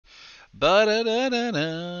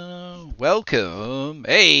Ba-da-da-da-da. Welcome.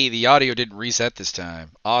 Hey, the audio didn't reset this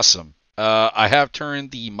time. Awesome. I have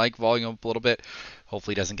turned the mic volume up a little bit.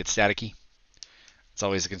 Hopefully it doesn't get staticky. It's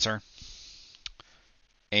always a concern.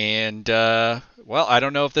 And, well, I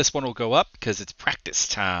don't know if this one will go up because it's practice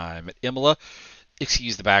time at Imola.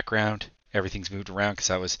 Excuse the background. Everything's moved around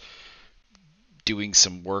because I was doing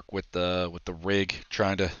some work with the rig,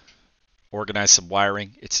 trying to organize some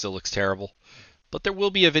wiring. It still looks terrible. But there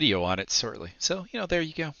will be a video on it shortly. So, there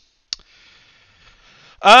you go.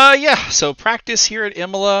 Yeah, so practice here at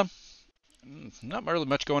Imola. Not really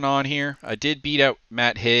much going on here. I did beat out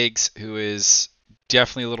Matt Higgs, who is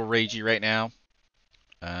definitely a little ragey right now.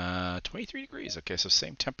 23 degrees. Okay, so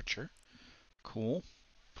same temperature. Cool.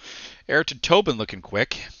 Ayrton Tobin looking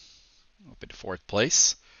quick. Up into fourth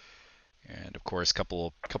place. And of course,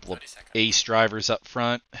 couple of ace drivers up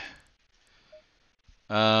front.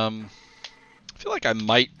 I feel like I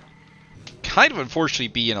might kind of unfortunately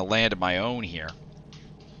be in a land of my own here.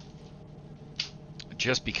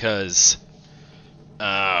 Just because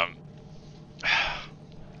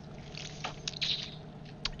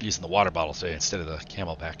using the water bottle today instead of the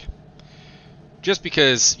Camelback. Just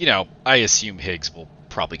because, I assume Higgs will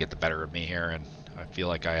probably get the better of me here, and I feel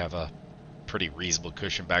like I have a pretty reasonable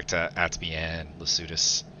cushion back to Atsby and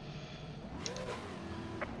Lasutis.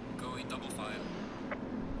 Going double file.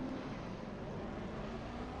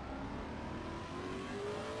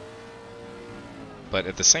 But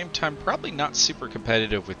at the same time, probably not super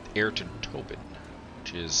competitive with Ayrton Tobin,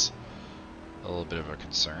 which is a little bit of a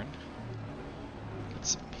concern. Get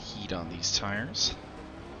some heat on these tires.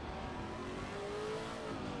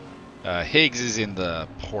 Higgs is in the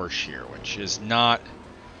Porsche here, which is not.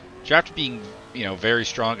 After being, very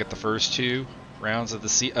strong at the first two rounds of the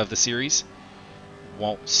series,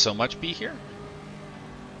 won't so much be here.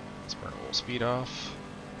 Let's burn a little speed off.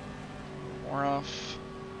 More off.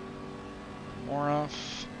 More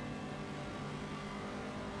off.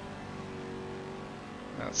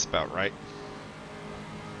 That's about right.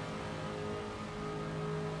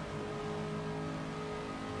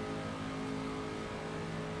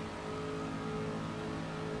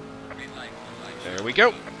 There we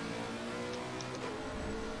go.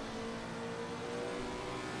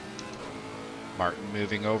 Martin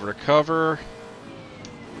moving over to cover.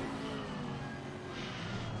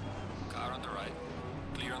 Car on the right.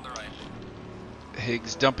 Clear on the right.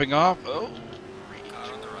 Higgs dumping off. Oh.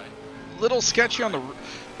 Car on the right. Little sketchy on the.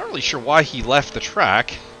 Not really sure why he left the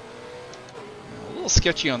track. A little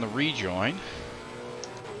sketchy on the rejoin.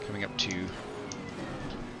 Coming up to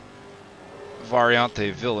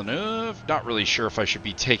Variante Villeneuve. Not really sure if I should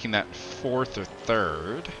be taking that fourth or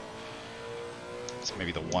third. It's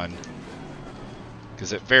maybe the one.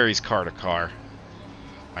 Because it varies car to car.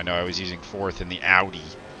 I know I was using fourth in the Audi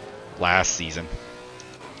last season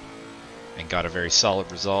and got a very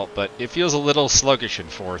solid result, but it feels a little sluggish in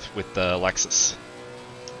fourth with the Lexus.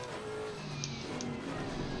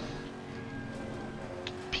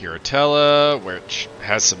 Piratella, which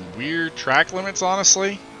has some weird track limits,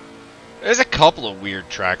 honestly. There's a couple of weird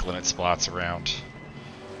track limit spots around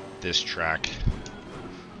this track.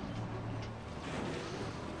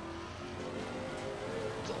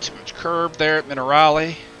 Too much curb there at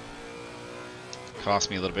Minerale. Cost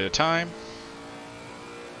me a little bit of time.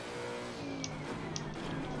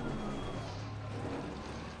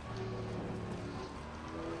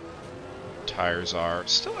 Tires are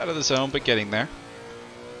still out of the zone, but getting there.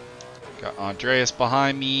 Got Andreas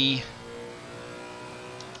behind me.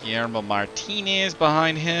 Guillermo Martinez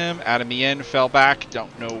behind him. Adamien fell back.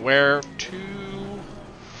 Don't know where to.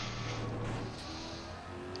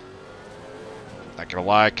 Not gonna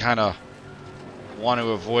lie, I kind of want to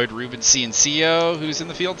avoid Ruben Ciencio, who's in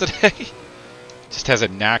the field today. Just has a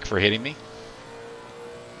knack for hitting me.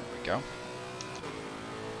 There we go.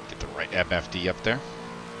 Get the right MFD up there.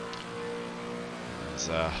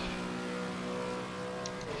 As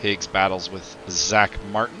Higgs battles with Zach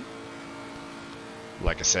Martin.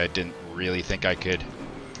 Like I said, didn't really think I could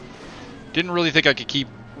keep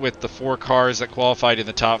with the four cars that qualified in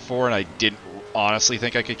the top four, and I didn't honestly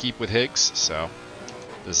think I could keep with Higgs, so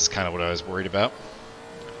this is kind of what I was worried about.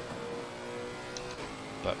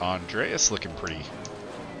 But Andreas looking pretty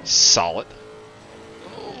solid.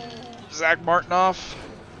 Oh, Zach Martin off.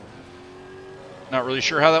 Not really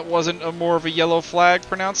sure how that wasn't a more of a yellow flag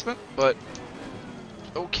pronouncement, but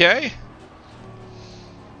okay.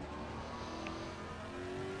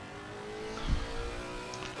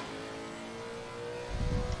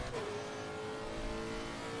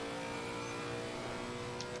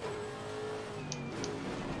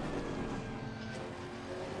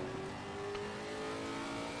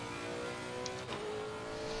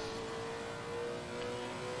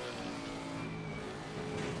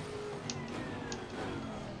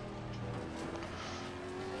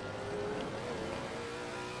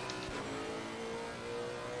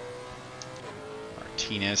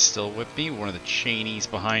 Martinez still with me. One of the Cheneys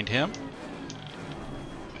behind him.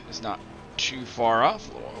 Is not too far off.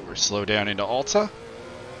 We'll slow down into Alta.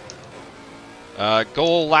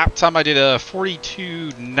 Goal lap time, I did a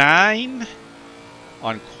 42.9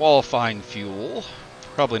 on qualifying fuel.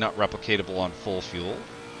 Probably not replicatable on full fuel.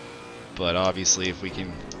 But obviously if we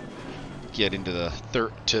can get into the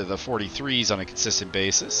 43s on a consistent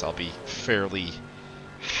basis, I'll be fairly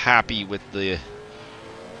happy with the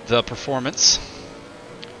performance.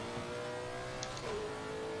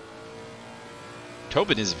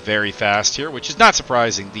 Tobin is very fast here, which is not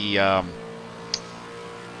surprising. Why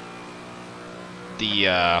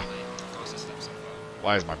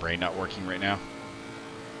is my brain not working right now?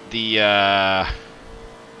 The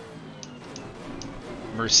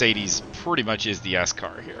Mercedes pretty much is the S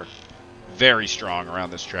car here. Very strong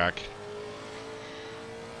around this track.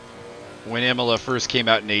 When Imola first came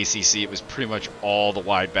out in ACC, it was pretty much all the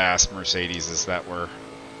wide bass Mercedes that were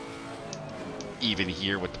even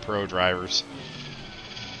here with the pro drivers.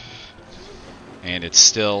 And it's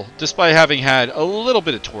still, despite having had a little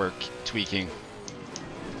bit of torque tweaking,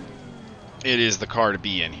 it is the car to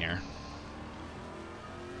be in here.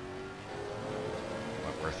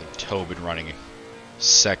 Wentworth and Tobin running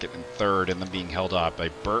second and third, and then being held out by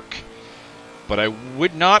Burke. But I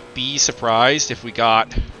would not be surprised if we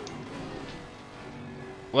got...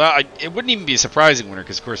 Well, it wouldn't even be a surprising winner,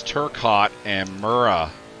 because of course Turcotte and Murrah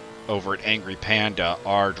over at Angry Panda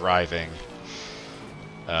are driving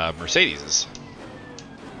Mercedes.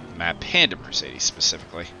 Matt Panda Mercedes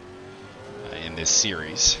specifically in this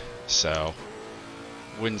series. So,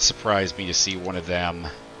 wouldn't surprise me to see one of them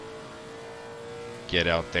get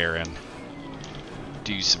out there and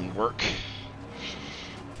do some work.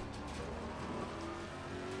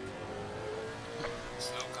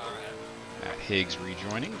 Matt Higgs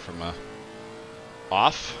rejoining from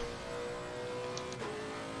off.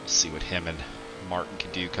 See what him and Martin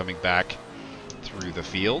can do coming back through the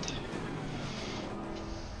field.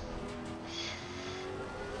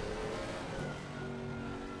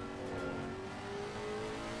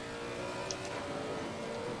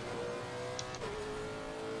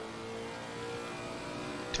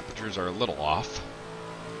 Temperatures are a little off,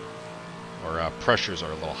 or pressures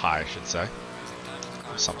are a little high, I should say.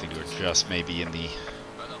 Something to adjust maybe in the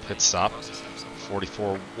pit stop.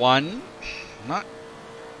 44.1, not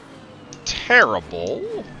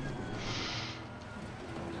terrible,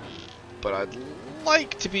 but I'd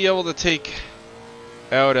like to be able to take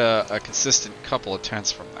out a consistent couple of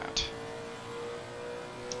tenths from that.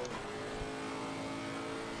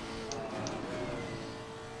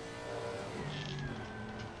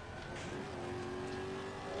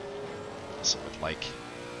 So I'd like...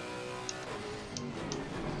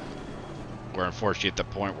 We're unfortunately at the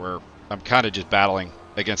point where I'm kind of just battling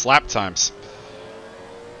against lap times.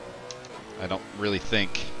 I don't really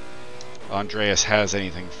think Andreas has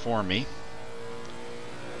anything for me.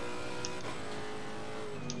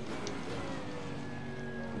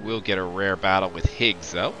 We'll get a rare battle with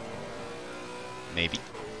Higgs, though. Maybe.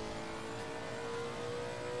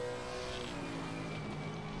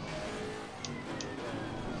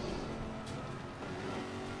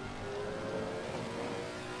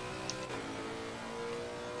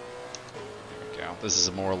 This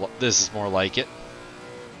is more like it.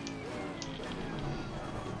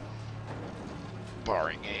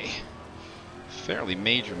 Barring a fairly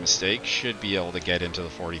major mistake, should be able to get into the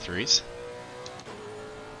 43s.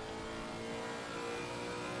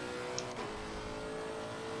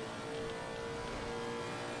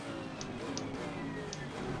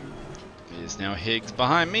 It is now Higgs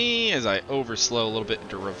behind me as I overslow a little bit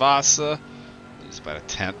into Ravassa. Lose about a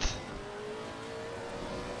tenth.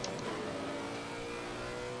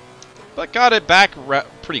 But got it back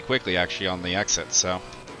pretty quickly, actually, on the exit, so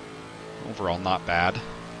overall not bad.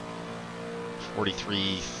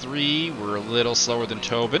 43.3, we're a little slower than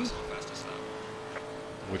Tobin,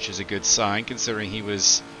 which is a good sign, considering he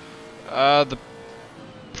was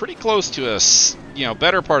pretty close to a,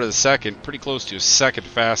 better part of the second, pretty close to a second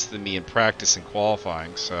faster than me in practice and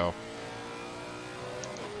qualifying, so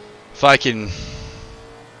if I can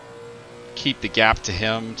keep the gap to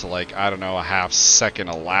him to, like, I don't know, a half second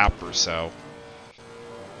a lap or so,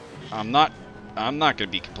 I'm not going to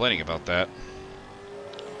be complaining about that.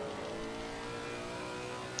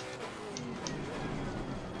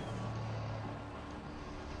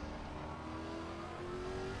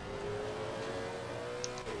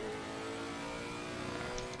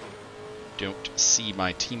 Don't see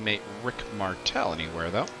my teammate Rick Martel anywhere,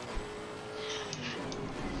 though.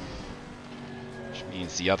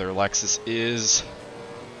 Means the other Lexus is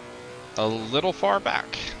a little far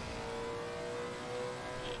back.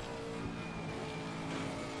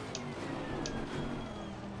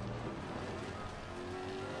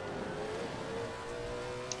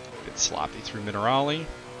 Sloppy through Minerali.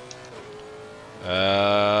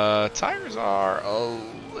 Tires are a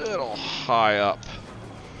little high up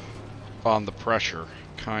on the pressure.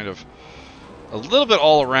 Kind of a little bit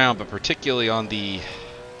all around, but particularly on the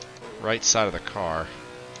right side of the car.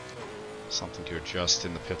 Something to adjust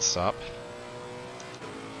in the pit stop.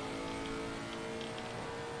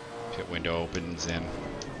 Pit window opens in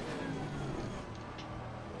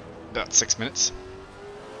about 6 minutes.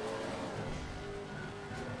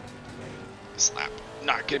 This lap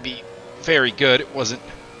not going to be very good. It wasn't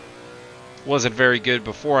very good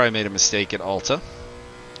before I made a mistake at Alta.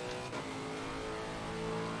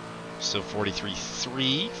 Still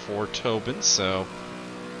 43.3 for Tobin, so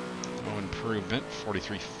no improvement.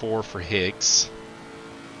 43.4 for Higgs.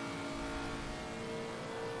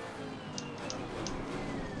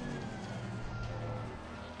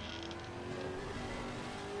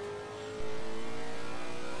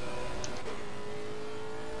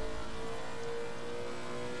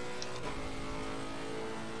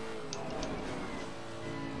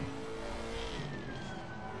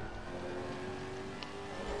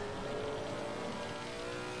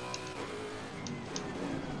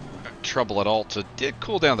 Trouble at Alta did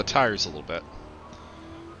cool down the tires a little bit.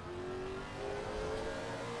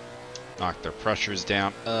 Knocked their pressures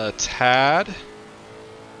down a tad.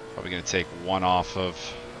 Probably going to take one off of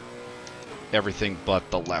everything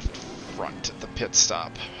but the left front at the pit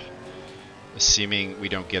stop. Assuming we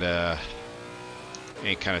don't get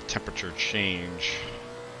any kind of temperature change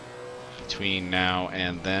between now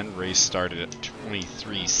and then. Race started at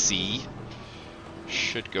 23C.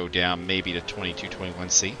 Should go down maybe to 22,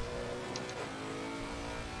 21C.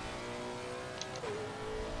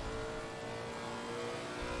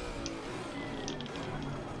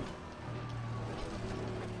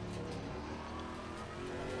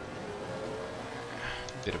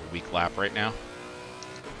 Bit of a weak lap right now.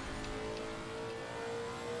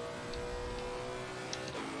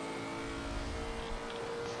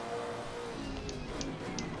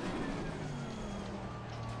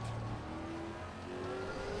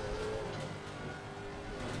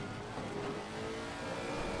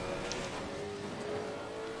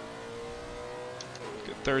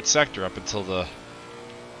 Good third sector up until the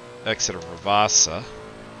exit of Ravassa.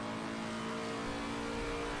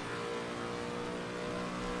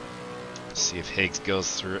 See if Higgs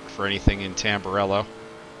goes through it for anything in Tamburello.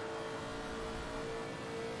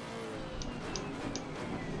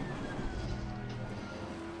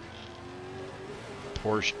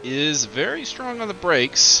 Porsche is very strong on the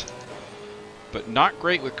brakes, but not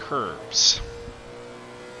great with curbs.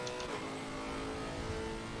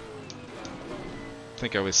 I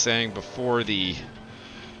think I was saying before the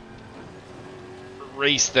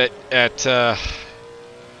race that at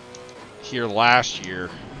here last year,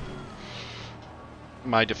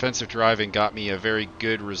 my defensive driving got me a very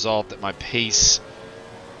good result that my pace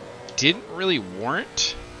didn't really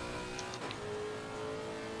warrant.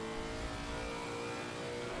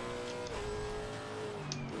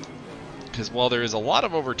 Because while there is a lot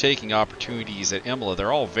of overtaking opportunities at Imola,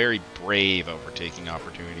 they're all very brave overtaking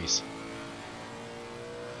opportunities.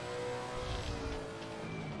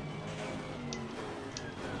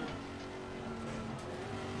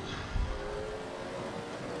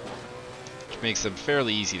 Makes them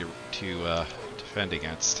fairly easy to defend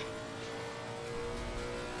against.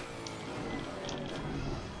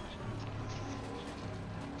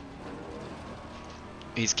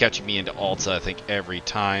 He's catching me into Alta, I think, every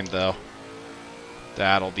time, though.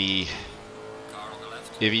 That'll be...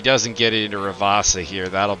 If he doesn't get it into Ravassa here,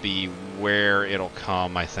 that'll be where it'll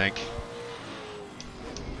come, I think.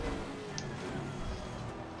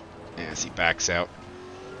 As he backs out.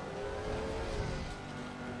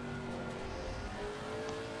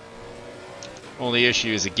 Only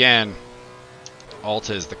issue is, again,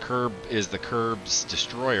 Alta is the curb's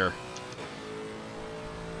destroyer.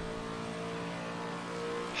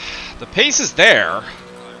 The pace is there.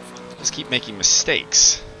 Just keep making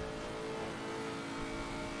mistakes.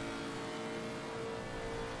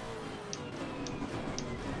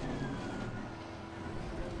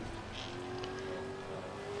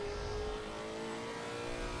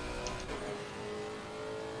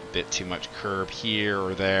 A bit too much curb here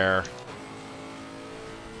or there.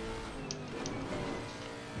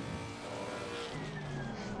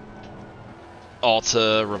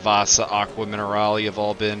 Alta, Ravassa, Aqua Minerali have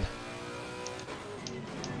all been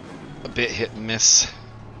a bit hit and miss.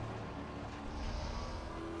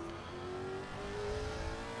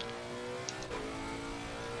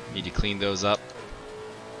 Need to clean those up.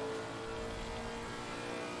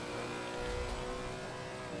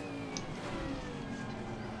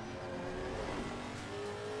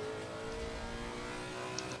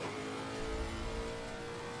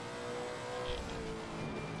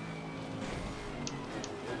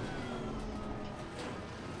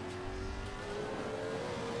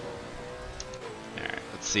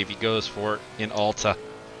 see if he goes for it in Alta.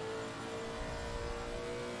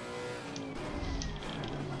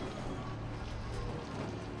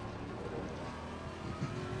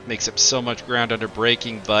 Makes up so much ground under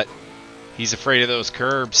braking, but he's afraid of those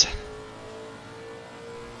curbs.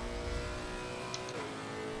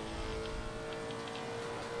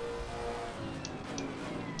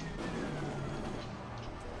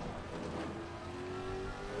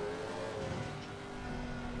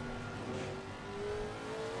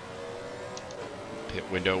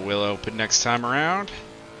 Pit window will open next time around.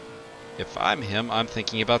 If I'm him, I'm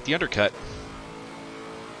thinking about the undercut.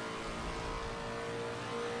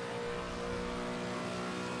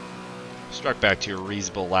 Struck back to a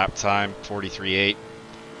reasonable lap time, 43.8.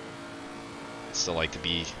 Still like to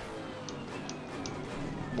be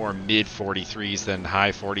more mid 43s than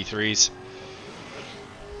high 43s.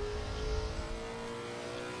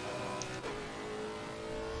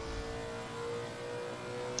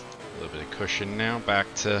 A little bit of cushion now,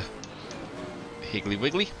 back to Higgly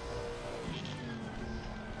Wiggly.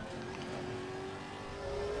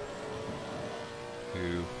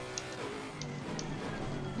 Who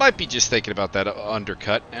might be just thinking about that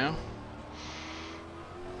undercut now.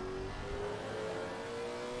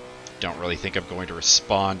 Don't really think I'm going to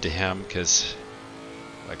respond to him because,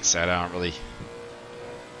 like I said, I don't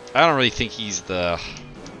really think he's the.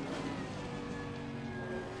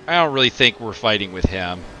 I don't really think we're fighting with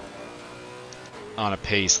him on a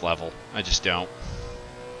pace level. I just don't.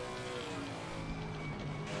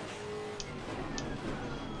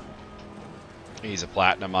 He's a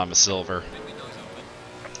platinum, I'm a silver.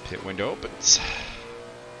 Pit window opens.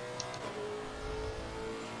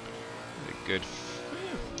 A good,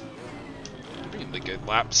 really good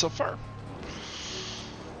lap so far.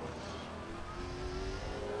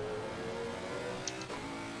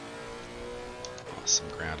 Awesome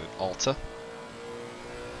grounded Alta.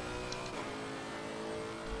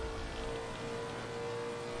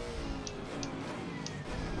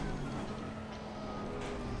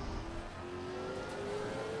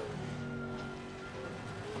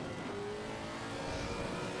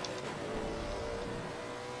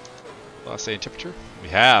 Class A temperature? We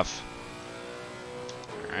have.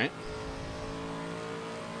 Alright.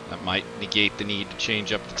 That might negate the need to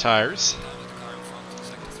change up the tires.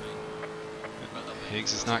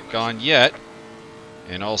 Higgs is not gone yet.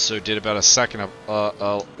 And also did about a second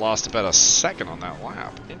of, lost about a second on that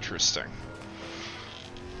lap. Interesting.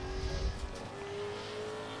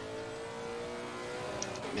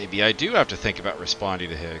 Maybe I do have to think about responding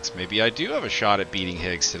to Higgs. Maybe I do have a shot at beating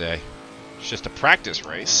Higgs today. It's just a practice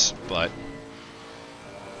race, but,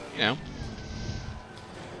 you know,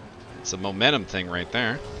 it's a momentum thing right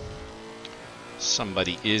there.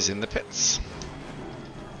 Somebody is in the pits.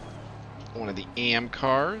 One of the AM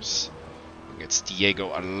cars. It's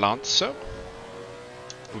Diego Alonso.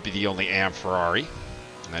 Would be the only AM Ferrari.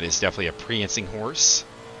 And that is definitely a prancing horse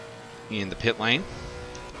in the pit lane.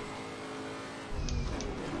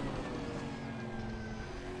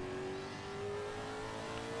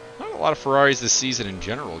 A lot of Ferraris this season in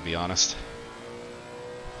general, to be honest.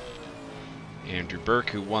 Andrew Burke,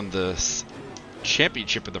 who won the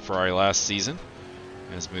championship of the Ferrari last season,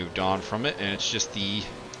 has moved on from it, and it's just the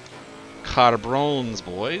Carbrones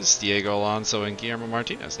boys, Diego Alonso and Guillermo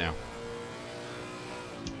Martinez now,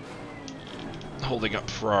 holding up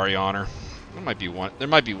Ferrari honor. There might be one. There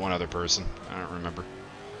might be one other person. I don't remember.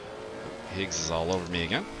 Higgs is all over me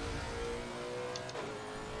again.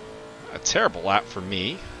 A terrible lap for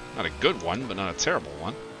me. Not a good one, but not a terrible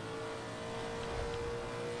one.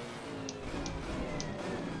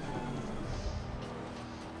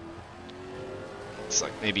 Looks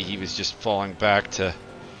like maybe he was just falling back to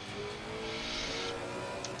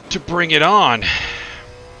bring it on.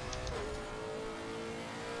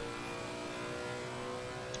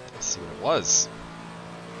 Let's see what it was.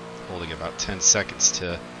 Holding about 10 seconds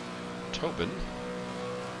to Tobin.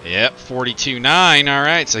 Yep, 42.9. All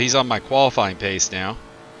right, so he's on my qualifying pace now.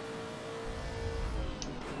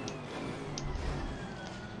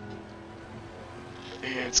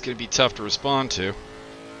 It's going to be tough to respond to.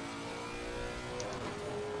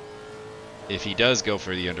 If he does go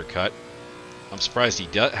for the undercut. I'm surprised he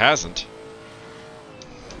hasn't.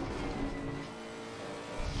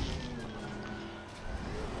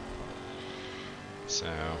 So,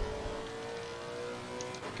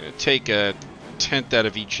 going to take a tenth out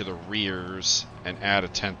of each of the rears and add a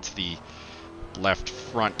tenth to the left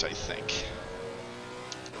front, I think.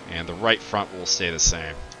 And the right front will stay the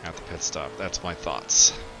same at the pit stop. That's my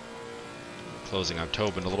thoughts. Closing on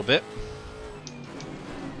Tobin a little bit.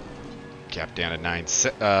 Gap down to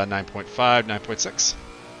 9.5, 9.6.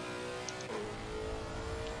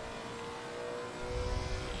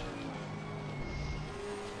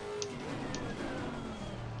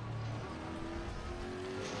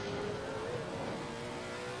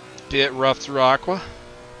 bit rough through Aqua.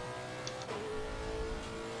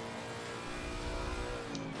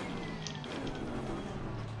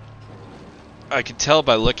 I can tell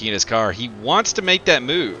by looking at his car, he wants to make that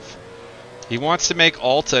move. He wants to make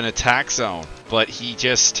Alta an attack zone, but he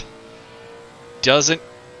just doesn't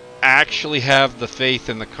actually have the faith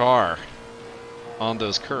in the car on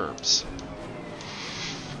those curbs.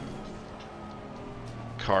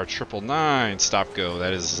 Car 999, stop go.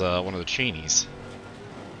 That is one of the Cheneys.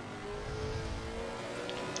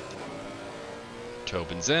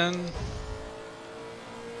 Tobin's in.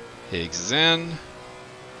 Higgs is in.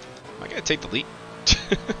 Am I gonna take the lead?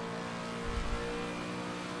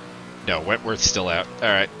 No, Wentworth's still out.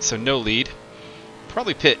 Alright, so no lead.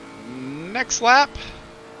 Probably pit next lap.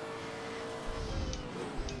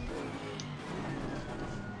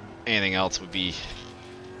 Anything else would be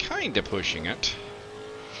kind of pushing it.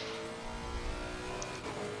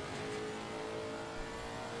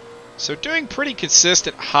 So doing pretty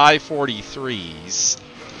consistent high 43s.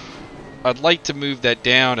 I'd like to move that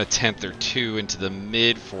down a tenth or two into the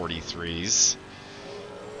mid 43s.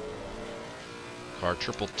 Car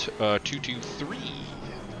 223.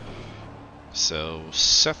 So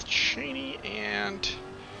Seth Cheney and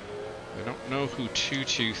I don't know who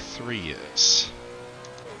 223 is.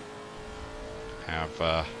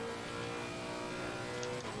 I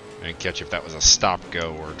didn't catch if that was a stop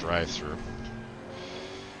go or a drive through.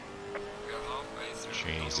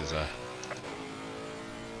 Cheney's is a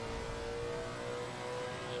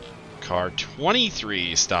car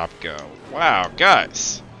 23 stop go. Wow,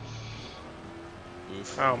 guys.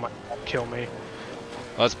 Oof. Oh my God, kill me.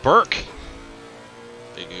 Well, that's Burke.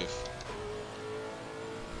 Big oof.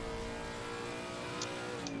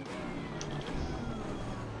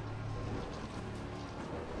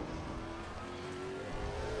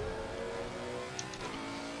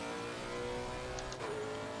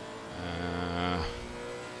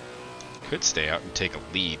 Could stay out and take a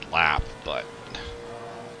lead lap, but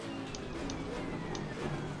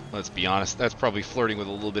let's be honest, that's probably flirting with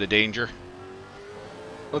a little bit of danger.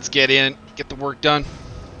 Let's get in, get the work done.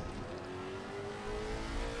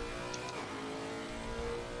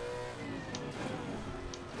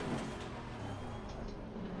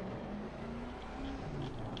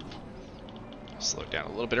 Slow down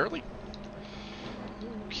a little bit early.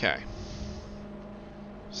 Okay.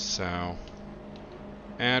 So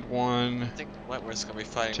add one. I think Wentworth's gonna be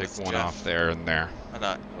fighting Take with one Jeff. off there and there.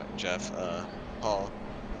 Not Jeff, Paul.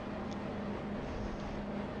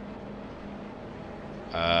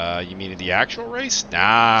 You mean in the actual race?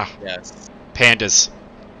 Nah. Yes. Pandas.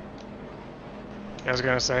 I was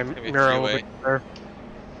gonna say Maybe a Miro will be three-way. there.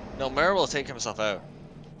 No, Mara will take himself out.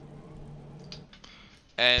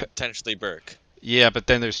 And potentially Burke. Yeah, but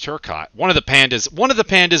then there's Turcotte. One of the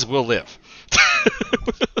pandas will live.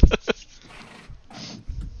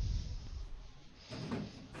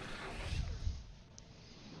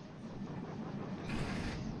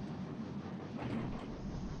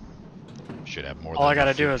 Should have more. All I than gotta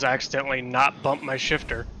enough do fuel. is accidentally not bump my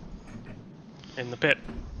shifter in the pit.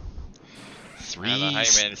 I don't know how you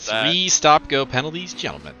managed that. Three stop-go penalties,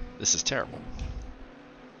 gentlemen. This is terrible.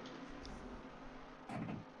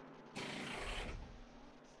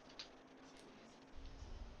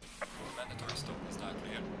 Mandatory stop is not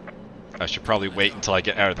clear. I should probably wait until I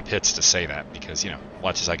get out of the pits to say that, because, you know,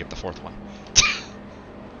 watch as I get the fourth one.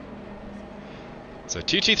 So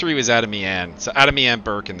 223 was Adamian. So Adamian,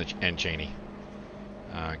 Burke, and Cheney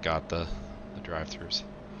got the drive-throughs.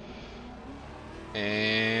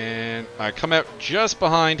 And I come out just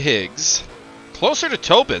behind Higgs. Closer to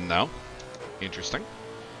Tobin, though. Interesting.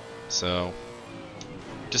 So,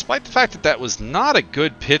 despite the fact that that was not a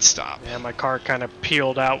good pit stop. Yeah, my car kind of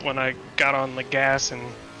peeled out when I got on the gas and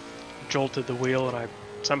jolted the wheel, and I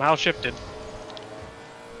somehow shifted.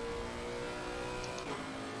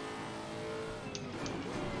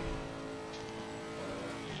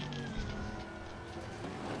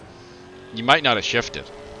 You might not have shifted.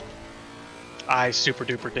 I super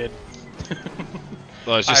duper did.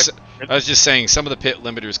 Well, I was just saying some of the pit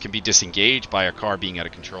limiters can be disengaged by a car being out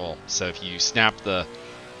of control. So if you snap the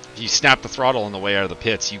throttle on the way out of the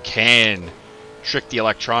pits, you can trick the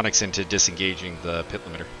electronics into disengaging the pit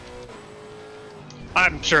limiter.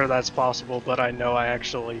 I'm sure that's possible, but I know I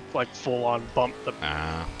actually like full on bumped the.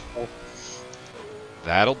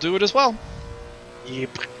 That'll do it as well.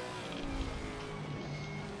 Yep.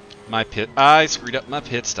 I screwed up my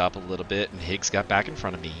pit stop a little bit, and Higgs got back in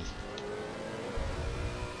front of me.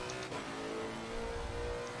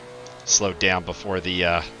 Slowed down before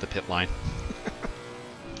the pit line.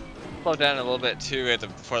 Slow down a little bit too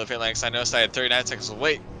before the pit lane, because I noticed I had 39 seconds to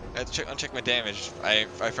wait. I had to uncheck my damage. I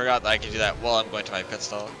forgot that I could do that while I'm going to my pit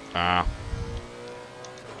stall. Ah.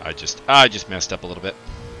 I just messed up a little bit.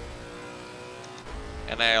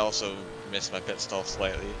 And I also missed my pit stall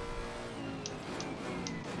slightly.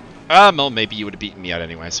 Well, maybe you would have beaten me out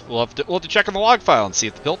anyways. We'll have to check on the log file and see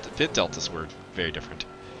if the pit deltas were very different.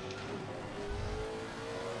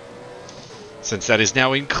 Since that is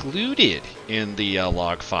now included in the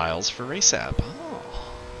log files for RaceApp. Oh.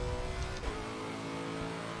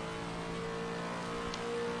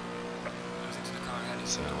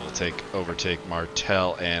 So we'll overtake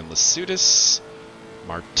Martel and Lasutis.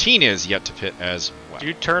 Martinez yet to pit as well. Do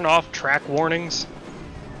you turn off track warnings?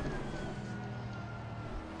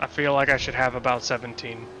 I feel like I should have about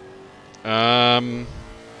 17. I've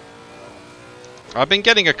been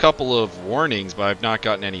getting a couple of warnings, but I've not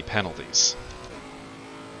gotten any penalties.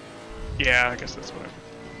 Yeah, I guess that's what.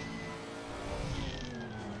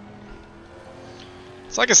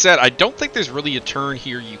 So like I said, I don't think there's really a turn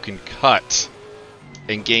here you can cut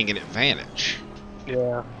and gain an advantage.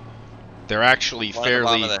 Yeah. They're actually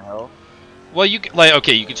fairly. The hill. Well, you could, like,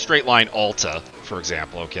 okay, you could straight line Alta, for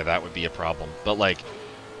example. Okay, that would be a problem. But like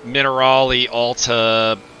Minerali,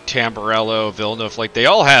 Alta, Tamburello, Villeneuve, like they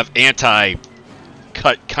all have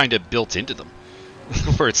anti-cut kind of built into them,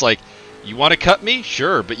 where it's like, you want to cut me?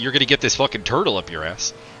 Sure, but you're gonna get this fucking turtle up your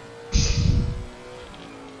ass.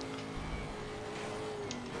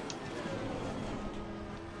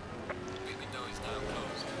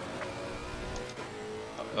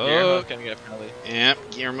 Guillermo can get a penalty. Yep,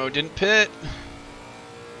 Guillermo didn't pit.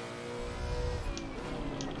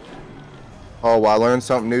 Oh, well, I learned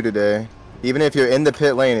something new today. Even if you're in the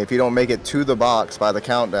pit lane, if you don't make it to the box by the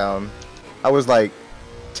countdown, I was like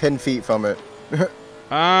 10 feet from it.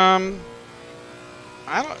 I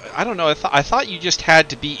don't know. I thought you just had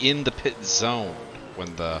to be in the pit zone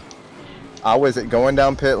when the. I was going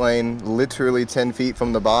down pit lane, literally 10 feet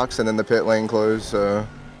from the box, and then the pit lane closed. So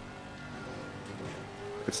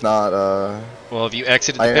it's not. Well, have you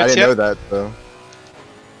exited the I pits didn't yet? know that. So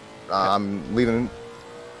I'm leaving.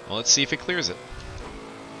 Well, let's see if it clears it.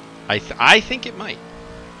 I think it might.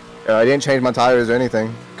 I didn't change my tires or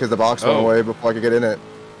anything because the box went away before I could get in it.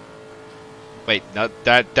 Wait, no,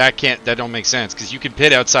 that don't make sense because you can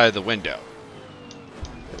pit outside of the window.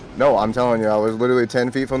 No, I'm telling you, I was literally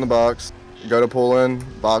 10 feet from the box. Go to pull in,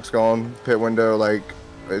 box gone, pit window. Like,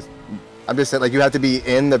 I'm just saying, like, you have to be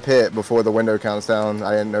in the pit before the window counts down.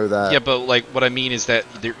 I didn't know that. Yeah, but like what I mean is that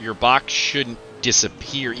your box shouldn't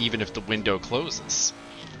disappear even if the window closes.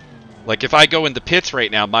 Like if I go in the pits right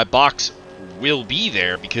now, my box will be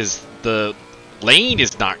there because the lane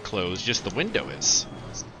is not closed, just the window is.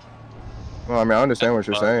 Well, I mean, I understand what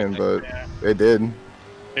you're saying, but it did.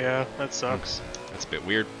 Yeah, that sucks. That's a bit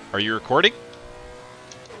weird. Are you recording?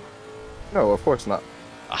 No, of course not.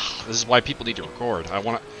 This is why people need to record.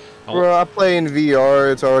 Bro, I play in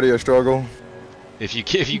VR. It's already a struggle. If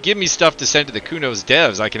you give me stuff to send to the Kunos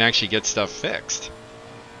devs, I can actually get stuff fixed.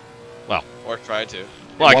 Well, or try to.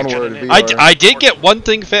 Well, One word, I did get one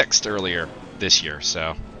thing fixed earlier this year,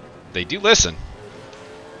 so they do listen.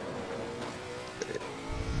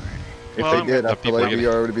 If they did, I feel like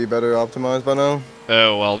VR would be better optimized by now.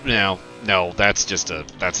 Oh well, no, that's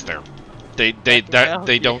their. They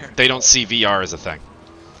don't see VR as a thing.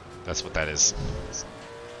 That's what that is.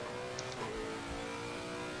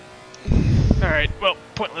 All right. Well,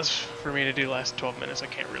 pointless for me to do last 12 minutes. I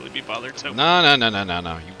can't really be bothered. So. No.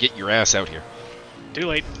 You get your ass out here. Too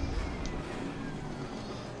late.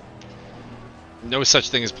 No such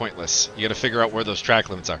thing as pointless. You gotta figure out where those track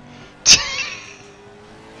limits are.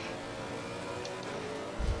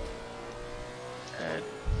 It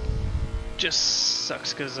just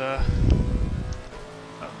sucks because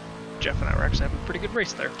Jeff and I were actually having a pretty good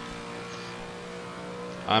race there.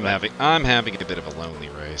 I'm having a bit of a lonely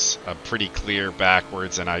race. I'm pretty clear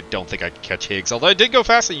backwards, and I don't think I can catch Higgs. Although I did go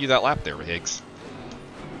faster than you that lap there with Higgs.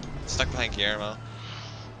 Stuck behind Guillermo.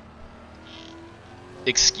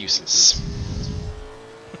 Excuses.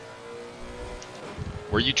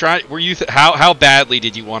 How badly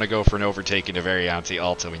did you want to go for an overtake into Variante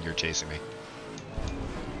Alta when you were chasing me?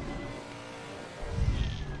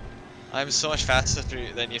 I'm so much faster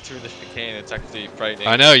than you through the chicane. It's actually frightening.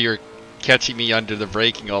 I know you're catching me under the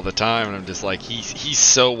braking all the time, and I'm just like, he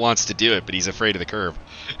so wants to do it, but he's afraid of the curb.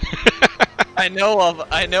 I know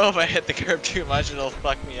if I hit the curb too much, it'll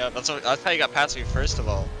fuck me up. That's how you got past me first of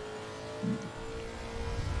all.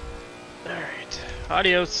 Alright.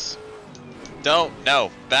 Adios.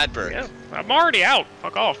 No, bad bird. Yeah, I'm already out.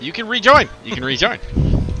 Fuck off. You can rejoin.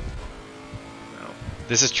 No.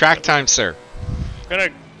 This is track time, sir. I'm gonna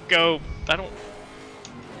go.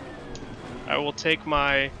 I will take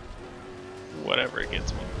my whatever it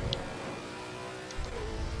gets me.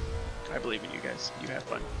 I believe in you guys. You have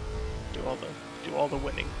fun. Do all the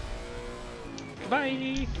winning.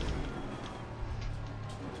 Goodbye.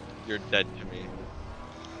 You're dead to me.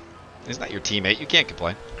 He's not your teammate. You can't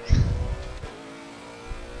complain.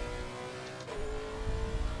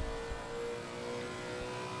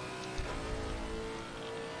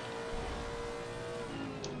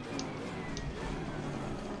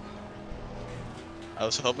 I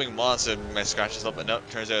was hoping Moss and my scratches up, but no,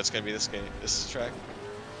 turns out it's gonna be this game, this track.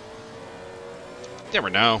 Never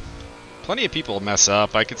know. Plenty of people mess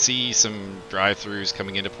up. I could see some drive-throughs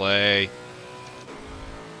coming into play.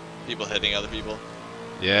 People hitting other people.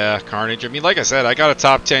 Yeah, carnage. I mean, like I said, I got a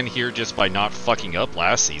top 10 here just by not fucking up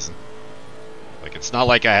last season. Like, it's not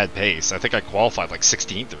like I had pace. I think I qualified like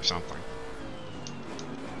 16th or something.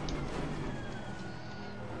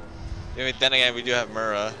 I mean, then again, we do have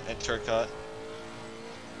Murrah and Turcotte.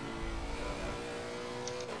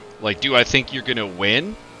 Like, do I think you're gonna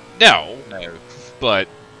win? No. No. But,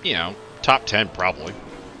 you know, top 10 probably.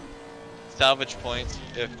 Salvage points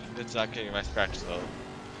if it's not getting my scratches though.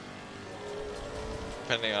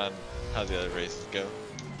 Depending on how the other races go.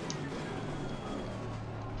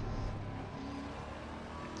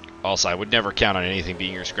 Also, I would never count on anything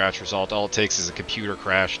being your scratch result. All it takes is a computer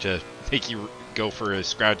crash to make you go for a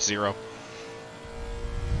scratch 0.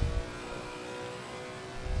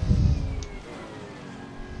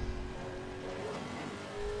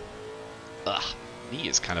 Ugh, knee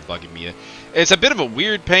is kind of bugging me. It's a bit of a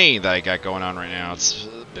weird pain that I got going on right now. It's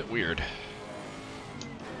a bit weird.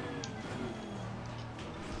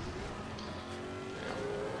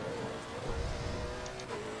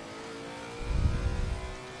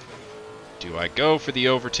 Do I go for the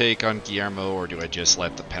overtake on Guillermo, or do I just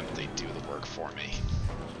let the penalty do the work for me?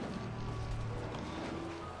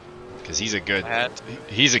 Because he's a good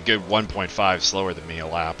 1.5 slower than me a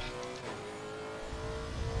lap.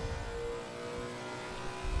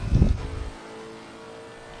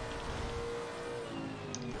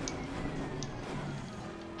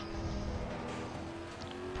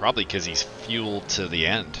 Probably because he's fueled to the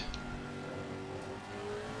end.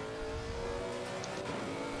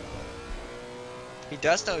 He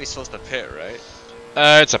does know he's supposed to pit, right?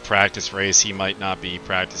 It's a practice race. He might not be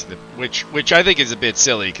practicing, which I think is a bit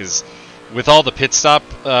silly, because with all the pit stop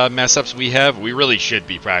mess ups we have, we really should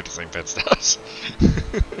be practicing pit stops.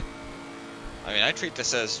 I mean, I treat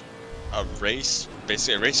this as a race,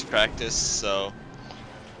 basically a race practice, so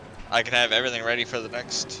I can have everything ready for the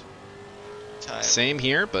next time. Same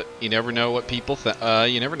here, but you never know what people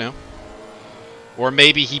you never know. Or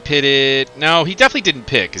maybe he pitted. No, he definitely didn't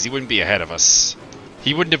pit, because he wouldn't be ahead of us.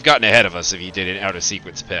 He wouldn't have gotten ahead of us if he did an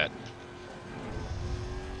out-of-sequence pit.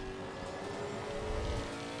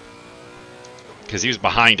 Because he was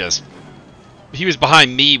behind us. He was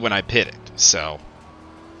behind me when I pitted, so...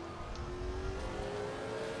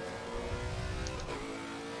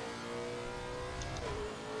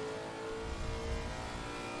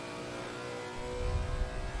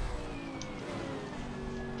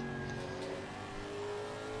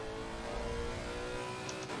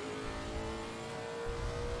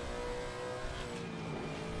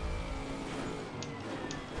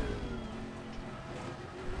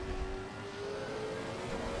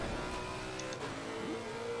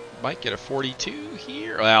 Might get a 42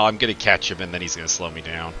 here. Well, I'm going to catch him, and then he's going to slow me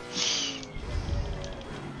down.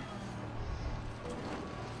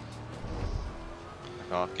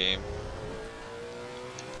 Off game.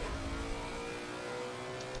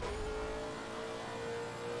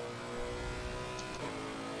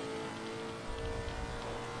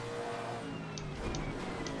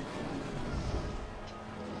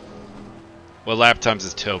 What lap times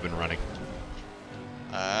is Tobin running?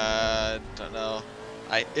 Don't know.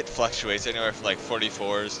 It fluctuates anywhere from like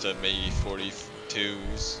 44s to maybe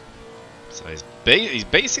 42s. So he's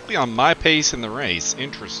basically on my pace in the race.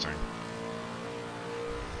 Interesting.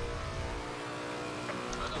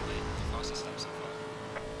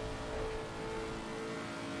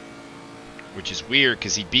 Which is weird,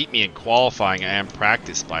 because he beat me in qualifying and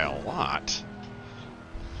practice by a lot.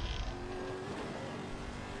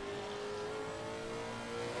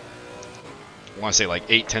 I want to say like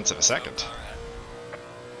 0.8 of a second.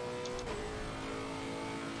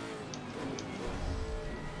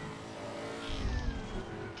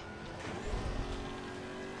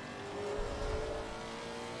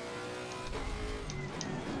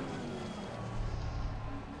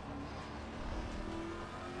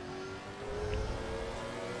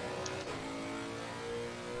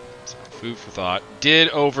 Food for thought. Did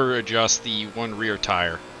over adjust the one rear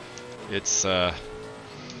tire. It's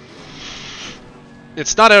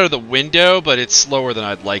It's not out of the window, but it's slower than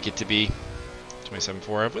I'd like it to be.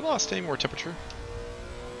 27.4. Have we lost any more temperature?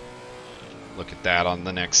 Look at that on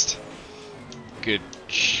the next good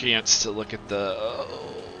chance to look at the...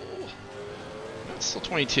 Oh, still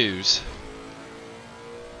 22s.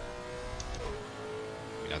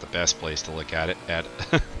 Not the best place to look at it at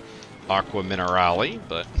Aqua Minerale,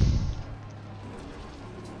 but...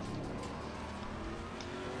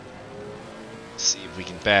 Let's see if we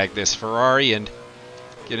can bag this Ferrari and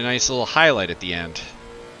get a nice little highlight at the end.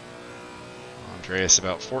 Andreas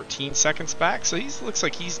about 14 seconds back, so he looks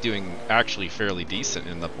like he's doing actually fairly decent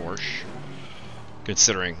in the Porsche,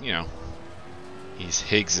 considering, you know, he's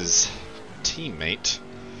Higgs's teammate.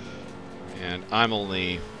 And I'm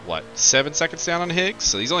only, what, 7 seconds down on Higgs?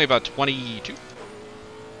 So he's only about 22.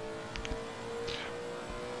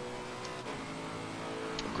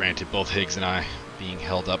 Granted, both Higgs and I being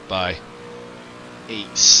held up by a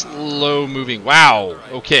slow-moving... Wow!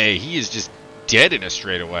 Okay, he is just dead in a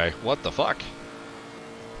straightaway. What the fuck?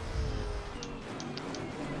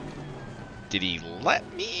 Did he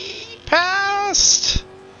let me past?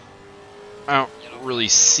 I don't really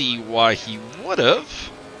see why he would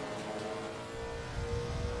have.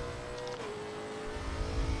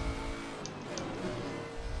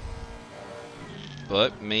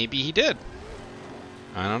 But maybe he did.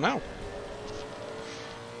 I don't know.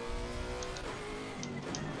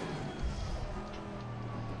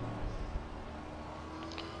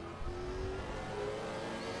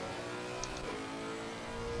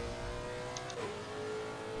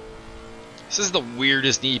 This is the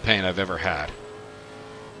weirdest knee pain I've ever had.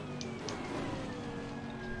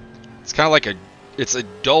 It's kind of like it's a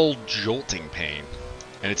dull jolting pain,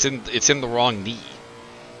 and it's in the wrong knee.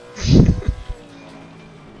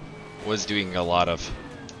 Was doing a lot of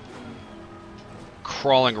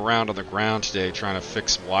crawling around on the ground today trying to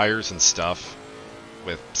fix wires and stuff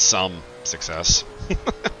with some success.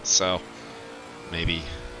 So maybe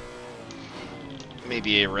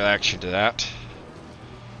a reaction to that.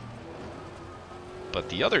 But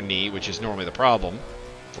the other knee, which is normally the problem,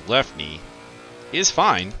 the left knee, is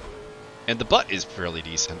fine, and the butt is fairly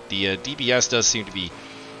decent. The DBS does seem to be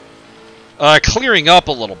clearing up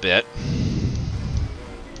a little bit.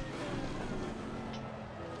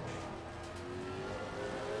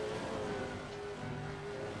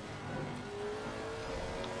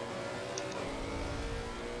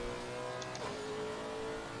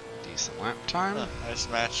 Decent lap time. Nice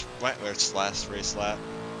match. Wentworth's last race lap.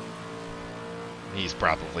 He's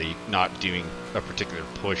probably not doing a particular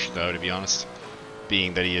push, though, to be honest.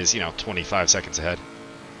 Being that he is, 25 seconds ahead.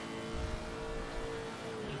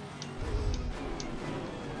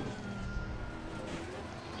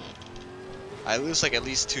 I lose like at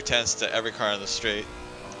least 2/10 to every car on the straight,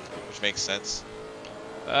 which makes sense.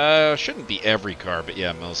 Shouldn't be every car, but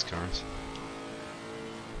yeah, most cars.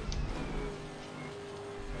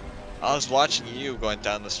 I was watching you going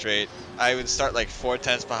down the straight. I would start like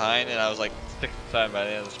 4/10 behind, and I was like 6th time by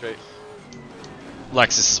the end of the straight.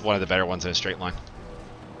 Lexus is one of the better ones in a straight line.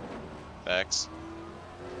 Facts.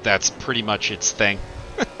 That's pretty much its thing.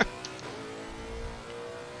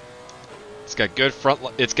 It's got good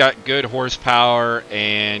it's got good horsepower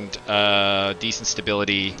and decent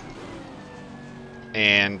stability,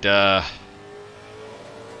 and that's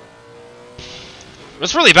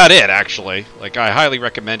really about it, actually. Like, I highly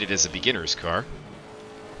recommend it as a beginner's car.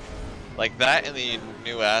 Like that and the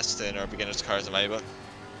new Aston are beginner's cars in my book.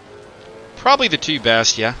 Probably the two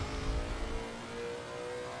best, yeah.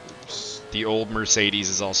 Oops. The old Mercedes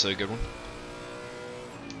is also a good one.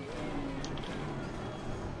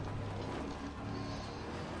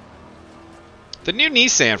 The new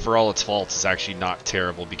Nissan, for all its faults, is actually not a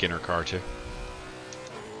terrible beginner car, too.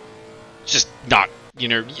 It's just not,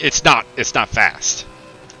 it's not fast.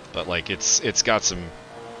 But, like, it's got some...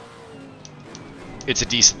 It's a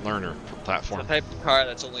decent learner platform. It's the type of car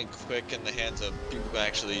that's only quick in the hands of people who are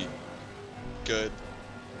actually good.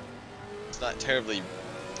 It's not terribly,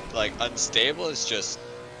 like, unstable. It's just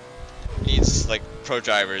needs, like, pro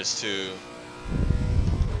drivers to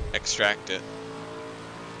extract it.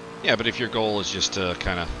 Yeah, but if your goal is just to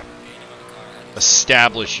kind of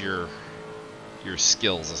establish your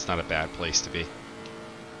skills, it's not a bad place to be.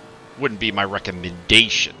 Wouldn't be my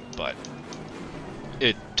recommendation, but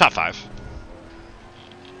top 5.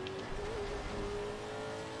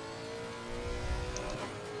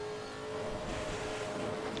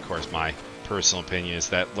 Of course, my personal opinion is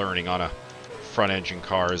that learning on a front engine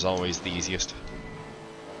car is always the easiest.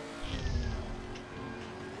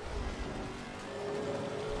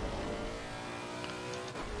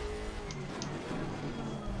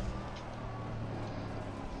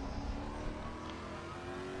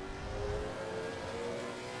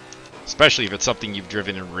 Especially if it's something you've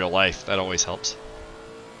driven in real life. That always helps.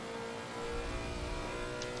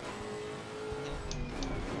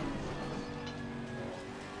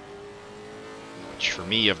 Which for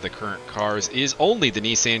me, of the current cars, is only the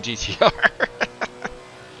Nissan GTR.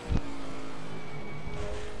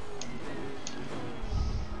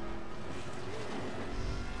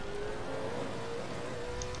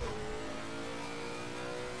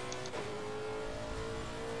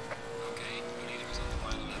 Okay, leaders on the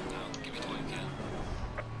final lap now. Give it all you can.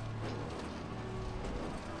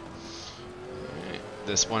 Alright,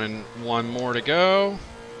 this one and one more to go.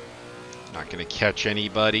 Not going to catch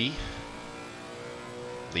anybody.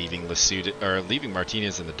 Leaving leaving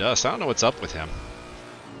Martinez in the dust. I don't know what's up with him.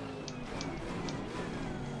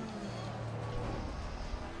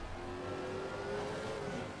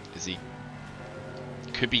 Is he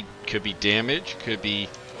could be damaged, could be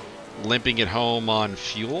limping it home on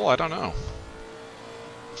fuel, I don't know.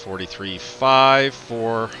 43.5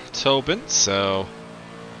 for Tobin, so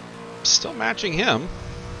still matching him.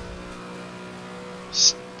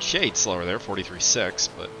 Shade slower there, 43.6,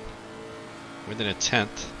 but within a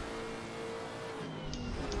tenth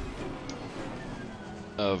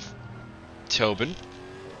of Tobin.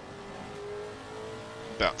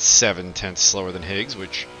 About 7/10 slower than Higgs,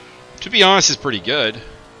 which, to be honest, is pretty good.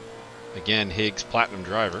 Again, Higgs, platinum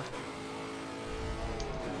driver.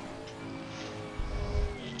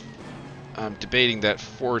 I'm debating that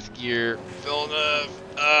fourth gear. Villeneuve,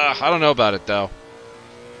 I don't know about it, though.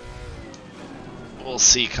 We'll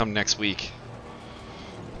see come next week.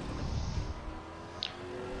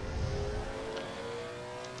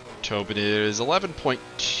 Tobin is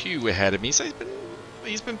 11.2 ahead of me, so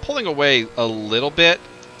he's been pulling away a little bit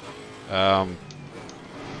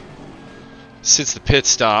since the pit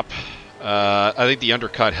stop. I think the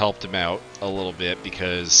undercut helped him out a little bit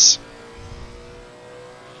because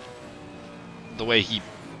the way he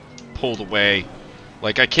pulled away,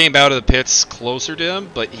 like I came out of the pits closer to him,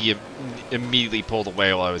 but he immediately pulled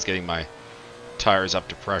away while I was getting my tires up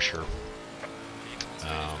to pressure.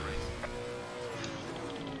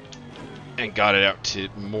 And got it out to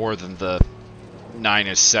more than the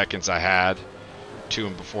 9-ish seconds I had to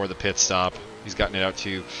him before the pit stop. He's gotten it out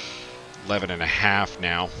to 11.5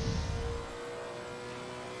 now.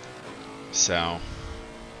 So,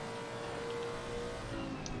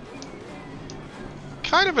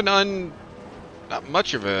 kind of an not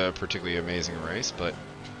much of a particularly amazing race, but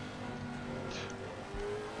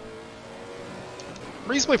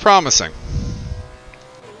reasonably promising.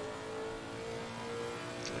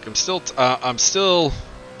 I'm still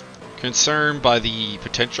concerned by the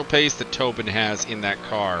potential pace that Tobin has in that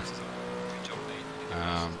car.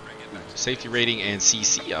 Safety rating and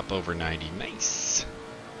CC up over 90, nice.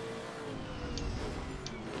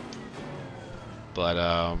 But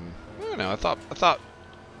I don't know. I thought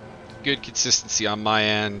good consistency on my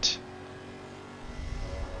end.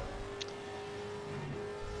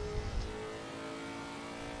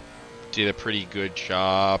 Did a pretty good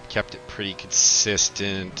job, kept it pretty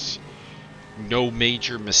consistent, no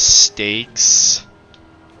major mistakes,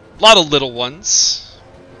 a lot of little ones,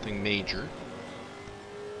 nothing major.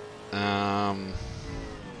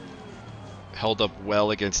 Held up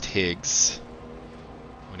well against Higgs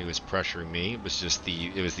when he was pressuring me. It was just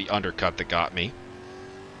the undercut that got me.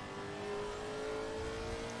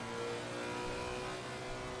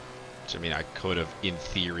 Which, I mean, I could have in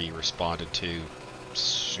theory responded to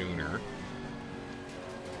sooner.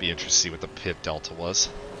 Be interested to see what the pit delta was,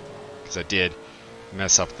 because I did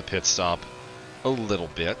mess up the pit stop a little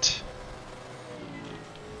bit.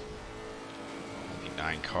 Only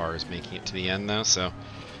 9 cars making it to the end though, so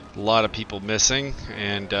a lot of people missing,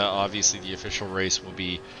 and obviously the official race will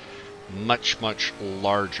be much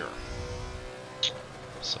larger,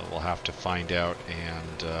 so we'll have to find out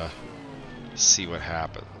and see what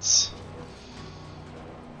happens.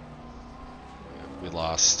 We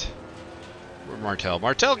lost. Where'd Martel?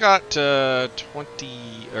 Martel got 20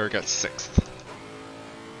 or got 6th.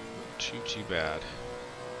 Too bad.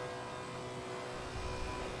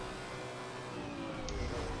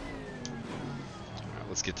 Alright,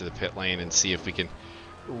 let's get to the pit lane and see if we can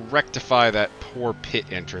rectify that poor pit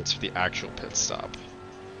entrance for the actual pit stop.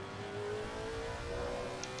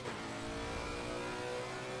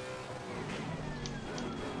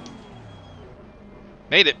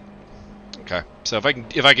 Made it. Okay, so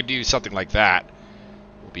if I could do something like that,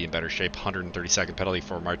 we'll be in better shape. 132nd penalty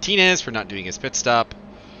for Martinez for not doing his pit stop.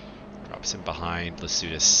 Drops him behind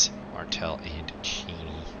Lasudis, Martel, and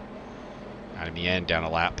Cheney. Out in the end, down a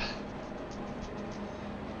lap.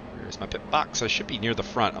 Where's my pit box? I should be near the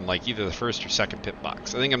front. I'm like either the first or second pit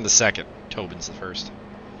box. I think I'm the second. Tobin's the first.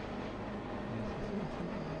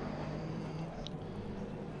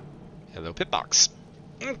 Hello, Pitbox.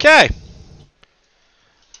 Okay.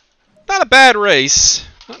 Not a bad race.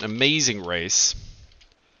 Not an amazing race.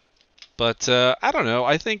 But I don't know.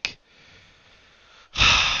 I think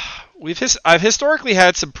I've historically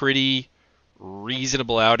had some pretty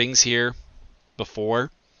reasonable outings here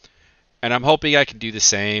before, and I'm hoping I can do the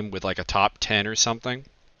same with like a top 10 or something.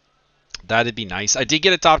 That'd be nice. I did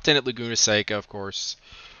get a top 10 at Laguna Seca, of course,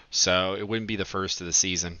 so it wouldn't be the first of the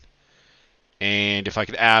season. And if I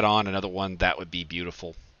could add on another one, that would be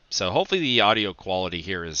beautiful. So hopefully the audio quality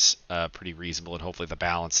here is pretty reasonable, and hopefully the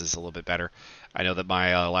balance is a little bit better. I know that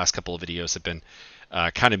my last couple of videos have been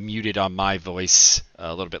kind of muted on my voice,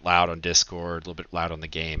 a little bit loud on Discord, a little bit loud on the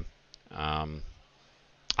game. I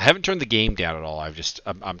haven't turned the game down at all.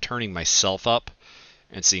 I'm turning myself up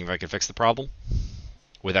and seeing if I can fix the problem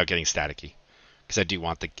without getting staticky, because I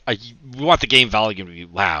want the game volume to be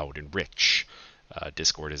loud and rich.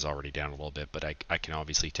 Discord is already down a little bit, but I can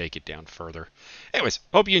obviously take it down further. Anyways,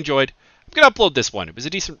 hope you enjoyed. I'm gonna upload this one. It was a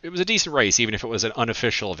decent race, even if it was an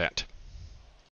unofficial event.